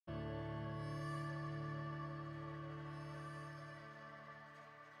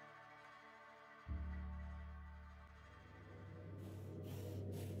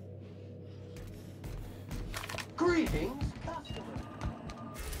Greetings, customer.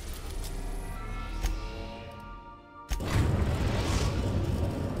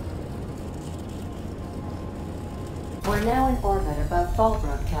 We're now in orbit above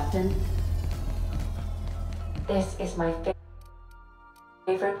Fallbrook, Captain. This is my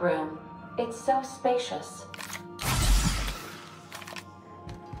favorite room. It's so spacious.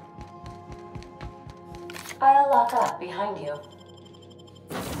 I'll lock up behind you.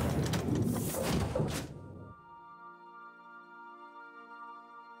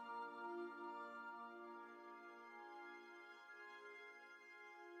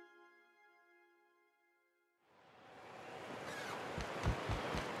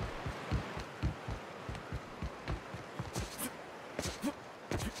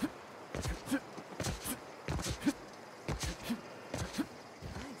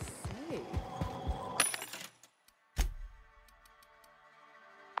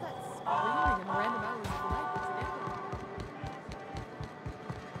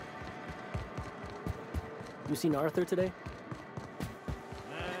 You seen Arthur today?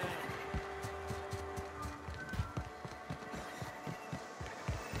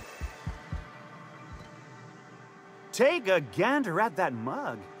 Take a gander at that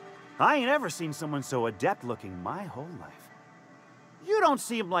mug. I ain't ever seen someone so adept looking my whole life. You don't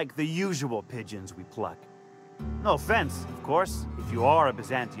seem like the usual pigeons we pluck. No offense, of course, if you are a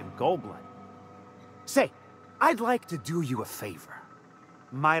Byzantium goldblood. Say, I'd like to do you a favor.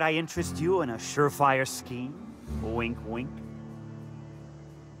 Might I interest you in a surefire scheme? Wink, wink.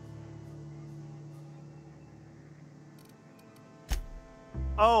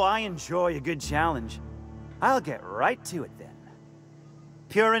 Oh, I enjoy a good challenge. I'll get right to it then.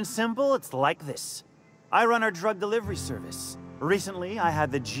 Pure and simple, it's like this. I run our drug delivery service. Recently, I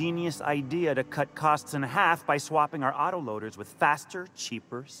had the genius idea to cut costs in half by swapping our autoloaders with faster,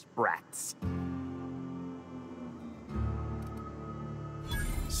 cheaper sprats.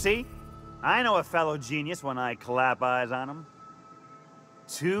 See? I know a fellow genius when I clap eyes on him.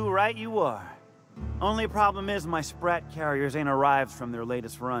 Too right you are. Only problem is my sprat carriers ain't arrived from their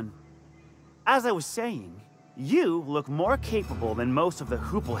latest run. As I was saying, you look more capable than most of the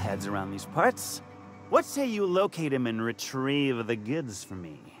hoople heads around these parts. What say you locate him and retrieve the goods for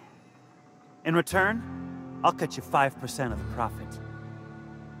me? In return, I'll cut you 5% of the profit.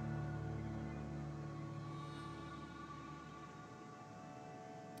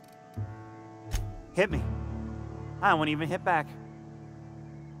 Hit me. I won't even hit back.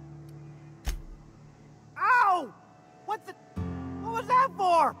 Ow! What was that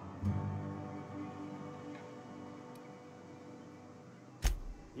for?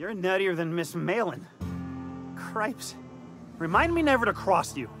 You're nuttier than Miss Malin. Cripes. Remind me never to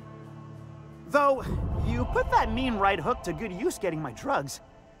cross you. Though, you put that mean right hook to good use getting my drugs,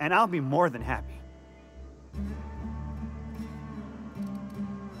 and I'll be more than happy.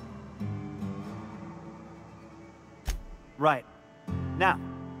 Right. Now,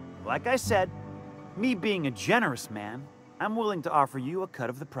 like I said, me being a generous man, I'm willing to offer you a cut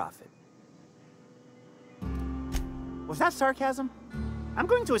of the profit. Was that sarcasm? I'm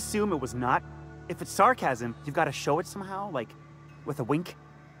going to assume it was not. If it's sarcasm, you've got to show it somehow, like with a wink.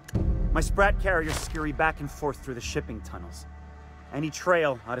 My sprat carriers scurry back and forth through the shipping tunnels. Any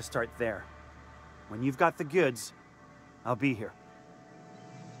trail ought to start there. When you've got the goods, I'll be here.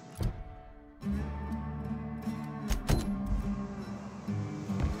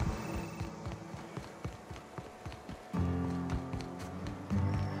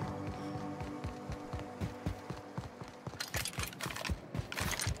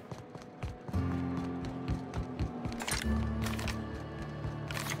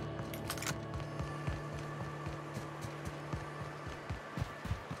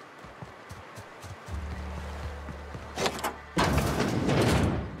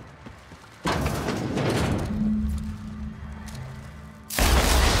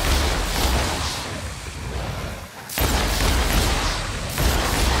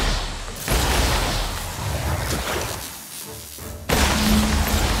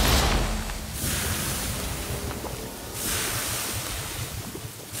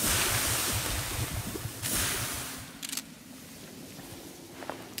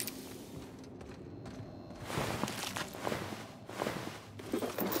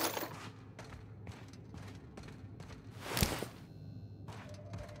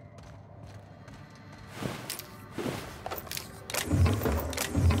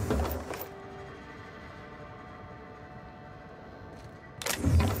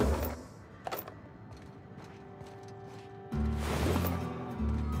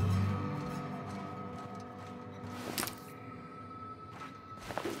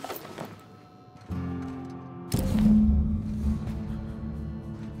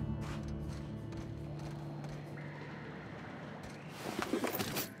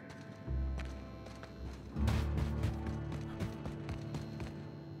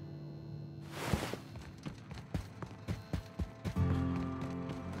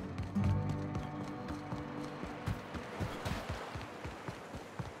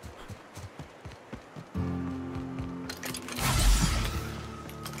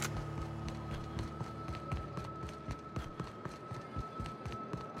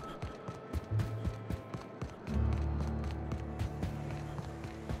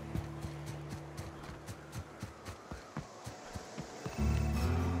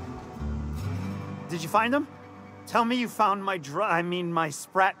 Did you find them? Tell me you found my my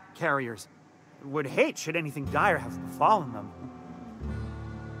Sprat carriers. Would hate should anything dire have befallen them.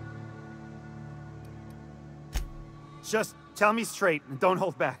 Just tell me straight and don't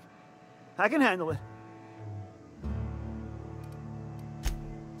hold back. I can handle it.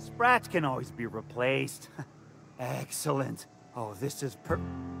 Sprats can always be replaced. Excellent. Oh, this is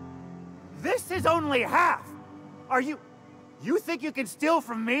This is only half! Are you think you can steal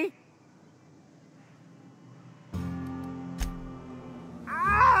from me?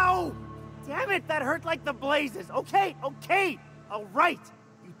 Ow! Damn it, that hurt like the blazes. Okay, all right.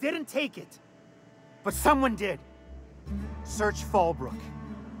 You didn't take it. But someone did. Search Fallbrook.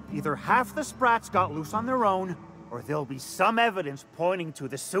 Either half the Sprats got loose on their own, or there'll be some evidence pointing to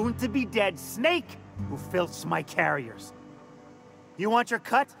the soon-to-be-dead snake who filched my carriers. You want your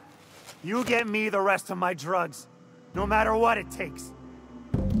cut? You get me the rest of my drugs, no matter what it takes.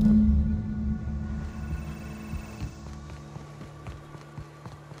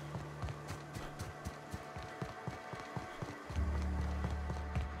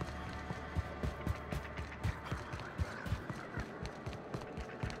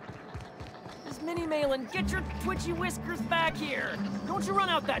 Mini Malin, get your twitchy whiskers back here! Don't you run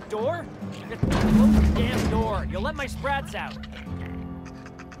out that door! Just close the damn door. You'll let my Sprats out.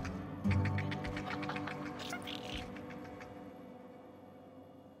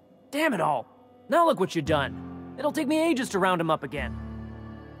 Damn it all! Now look what you've done. It'll take me ages to round him up again.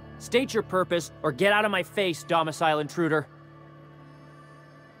 State your purpose, or get out of my face, domicile intruder.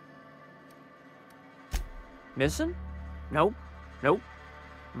 Missing? Nope.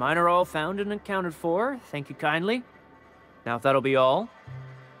 Mine are all found and accounted for, thank you kindly. Now if that'll be all,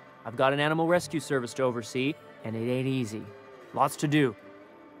 I've got an animal rescue service to oversee, and it ain't easy. Lots to do.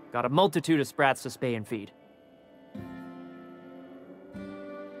 Got a multitude of Sprats to spay and feed.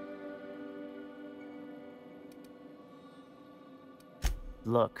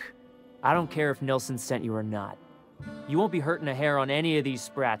 Look, I don't care if Nilsson sent you or not. You won't be hurting a hair on any of these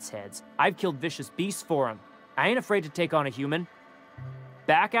Sprats' heads. I've killed vicious beasts for them. I ain't afraid to take on a human.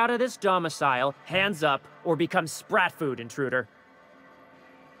 Back out of this domicile, hands up, or become Sprat food, intruder.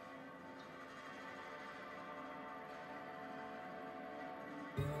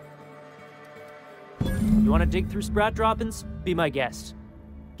 You want to dig through Sprat droppings? Be my guest.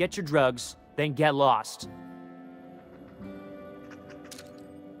 Get your drugs, then get lost.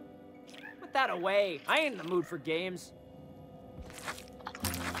 Put that away. I ain't in the mood for games.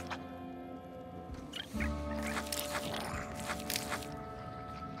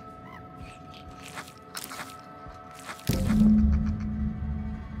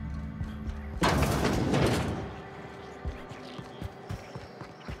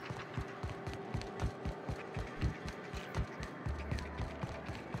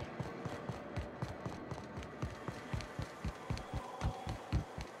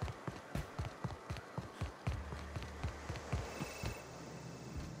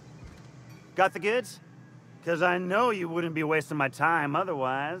 Got the goods? 'Cause I know you wouldn't be wasting my time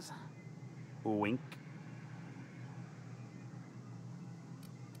otherwise. Wink.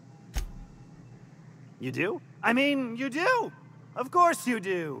 You do? I mean, you do! Of course you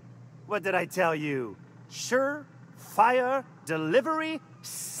do! What did I tell you? Surefire delivery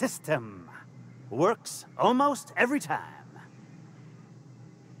system. Works almost every time.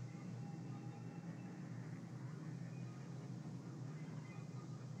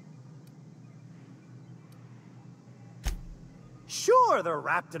 Sure, they're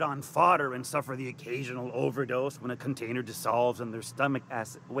Raptidon fodder and suffer the occasional overdose when a container dissolves in their stomach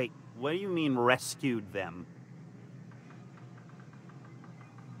acid. Wait, what do you mean rescued them?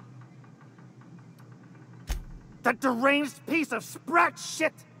 That deranged piece of Sprat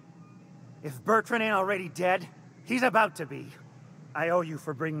shit! If Bertrand ain't already dead, he's about to be. I owe you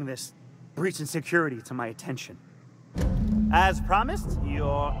for bringing this breach in security to my attention. As promised,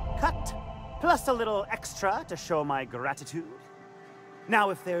 your cut, plus a little extra to show my gratitude.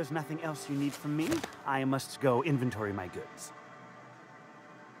 Now, if there's nothing else you need from me, I must go inventory my goods.